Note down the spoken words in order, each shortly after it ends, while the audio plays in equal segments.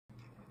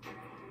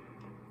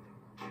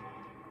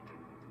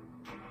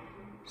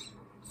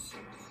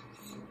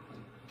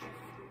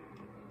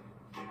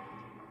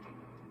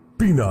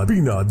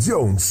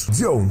Jones.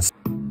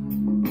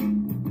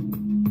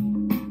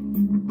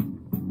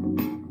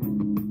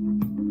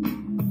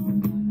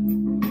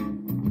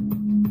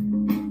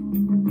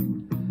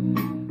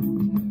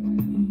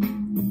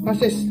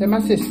 My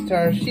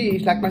sister,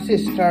 she's like my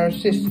sister,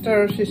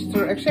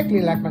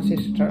 exactly like my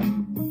sister.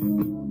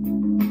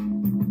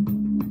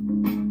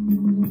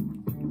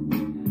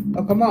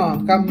 Oh, come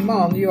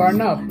on, you are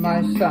not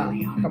my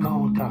son. Come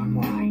on.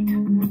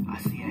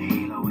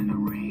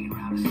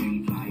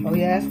 Oh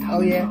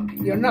yeah,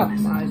 you're not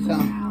my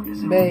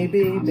son.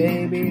 Baby,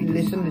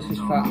 listen, this is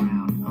fun.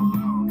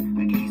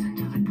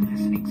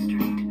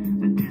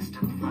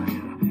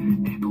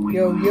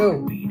 Yo.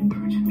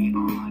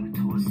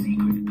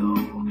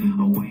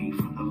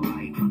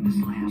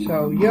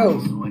 So, yo.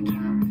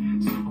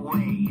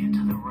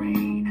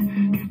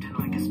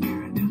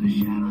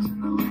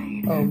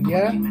 Oh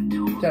yeah?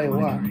 Tell you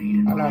what,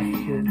 I love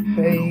you,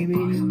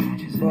 baby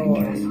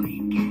boy.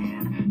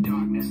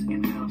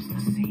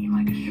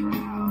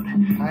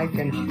 I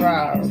can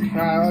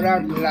shroud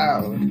out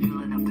loud.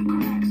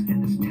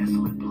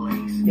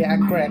 Yeah, I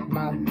cracked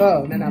my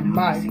bone and I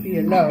might be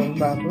alone,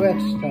 but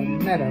what's the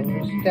matter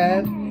with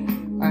that?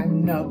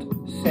 I'm not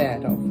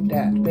sad of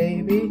that,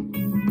 baby.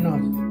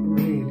 Not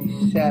really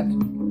sad.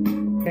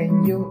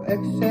 Can you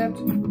accept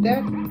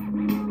that?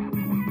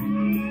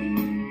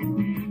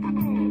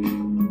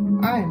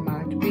 I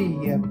might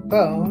be a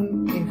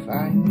bone if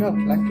I not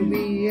like to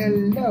be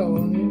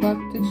alone, but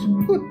it's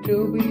good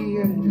to be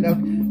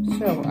alone,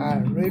 so I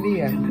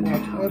really am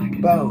not a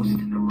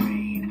bone.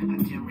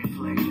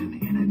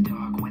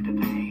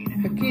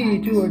 A key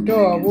to a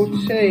door would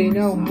say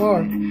no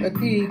more. A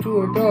key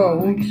to a door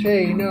would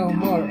say no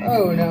more.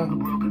 Oh no.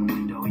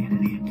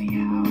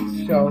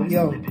 So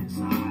yo.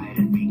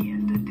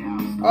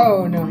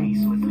 Oh no.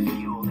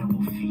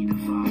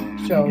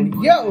 So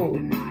yo.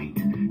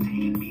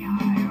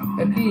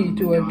 A key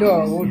to a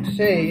door would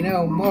say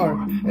no more.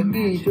 A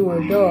key to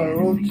a door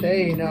would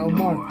say no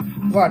more.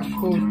 What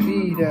would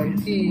be the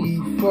key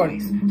for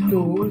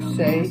to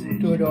say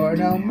to a door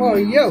no more?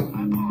 Yo.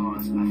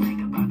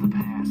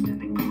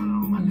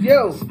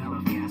 Yo.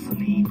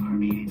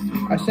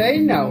 I say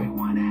no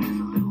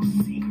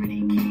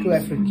to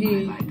every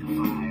key.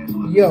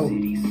 Yo.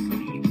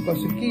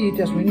 Because the key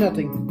tells me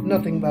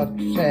nothing but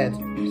sad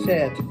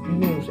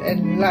news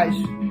and lies.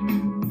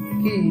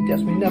 Key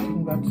tells me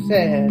nothing but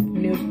sad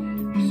news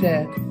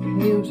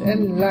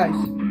and lies.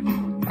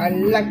 I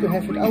like to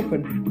have it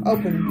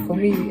open for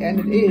me, and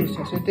it is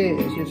as it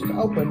is, just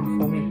open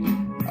for me,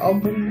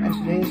 open as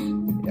it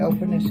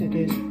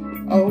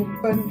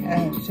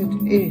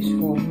is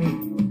for me.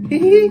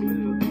 It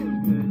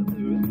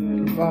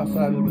was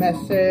a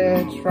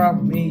message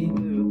from me.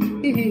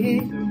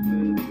 It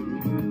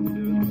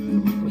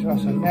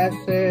was a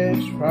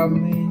message from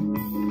me.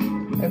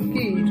 A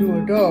key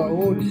to a door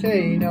would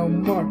say no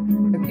more.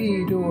 A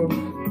key to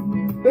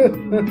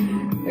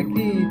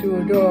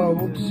a door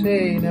would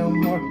say no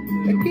more.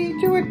 A key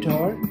to a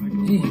door?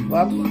 Gee,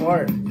 what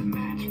for?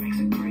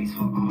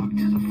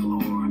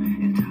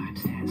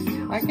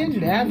 I can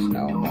dance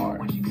no more.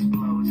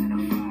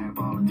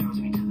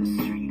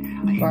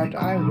 But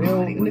I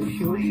will in the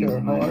future,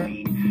 whore.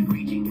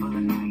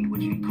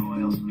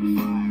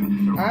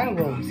 I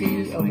will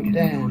be on the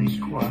dance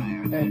floor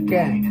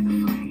again.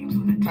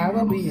 I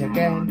will be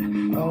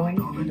again on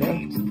the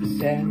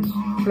dance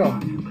floor.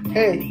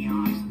 Hey!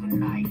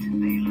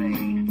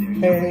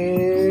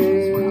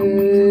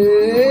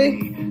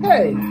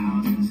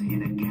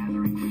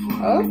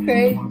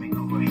 Okay.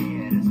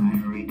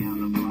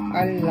 I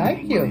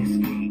like you.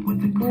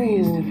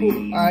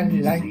 Ooh, I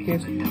like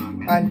it.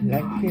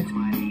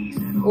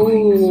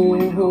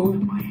 Ooh,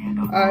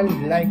 I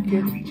like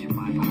it.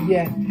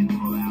 Yeah.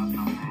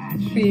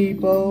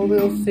 People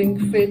will think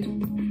fit.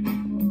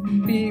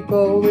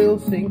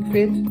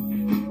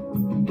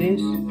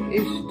 This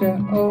is the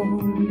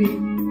only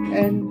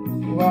and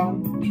one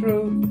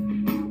true.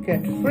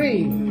 Get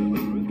free.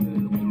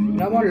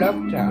 No more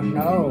lockdown,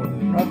 no,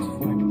 not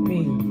for me.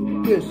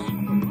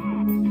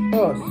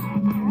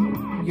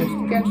 Just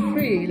get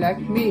free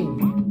like me.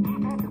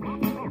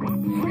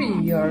 Free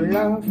your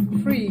love,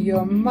 free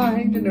your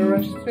mind, and the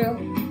rest will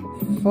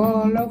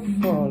follow.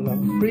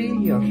 Free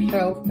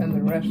yourself and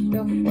the rest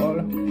will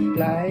follow.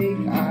 Like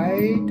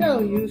I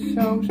tell you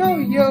so. So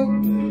yo,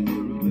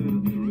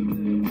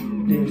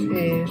 this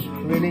is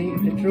really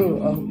the true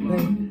old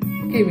thing.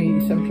 Give me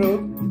some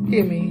truth.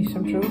 This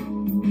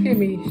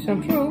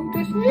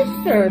is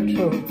the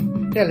truth.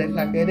 Tell it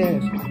like it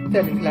is.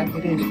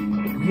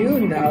 You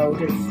know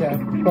this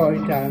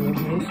point I will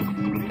miss.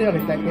 Tell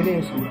it like it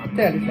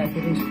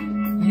is.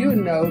 You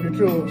know the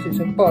truth is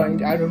a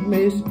point I don't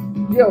miss.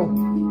 Yo.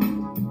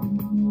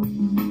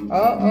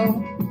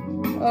 Oh.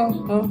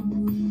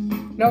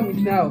 No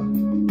means no.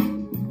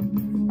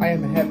 I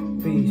am a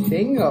happy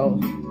single,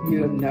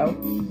 you know.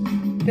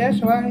 That's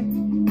why.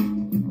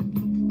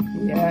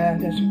 Yeah,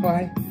 that's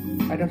why.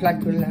 I don't like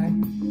to lie.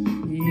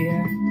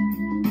 Yeah.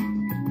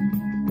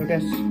 Don't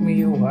ask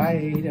me why.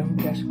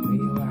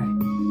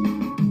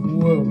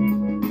 Whoa.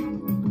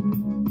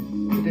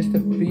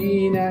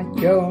 Pina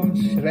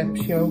Jones Rap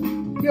Show.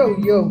 Yo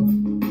yo.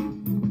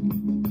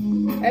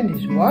 And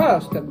this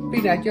was the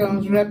Pina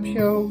Jones Rap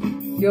Show.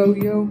 Yo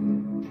yo.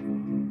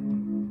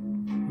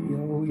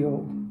 Yo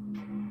yo.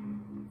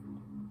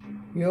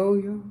 Yo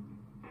yo.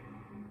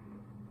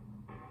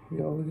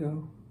 Yo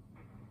yo.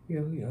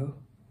 Yo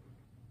yo.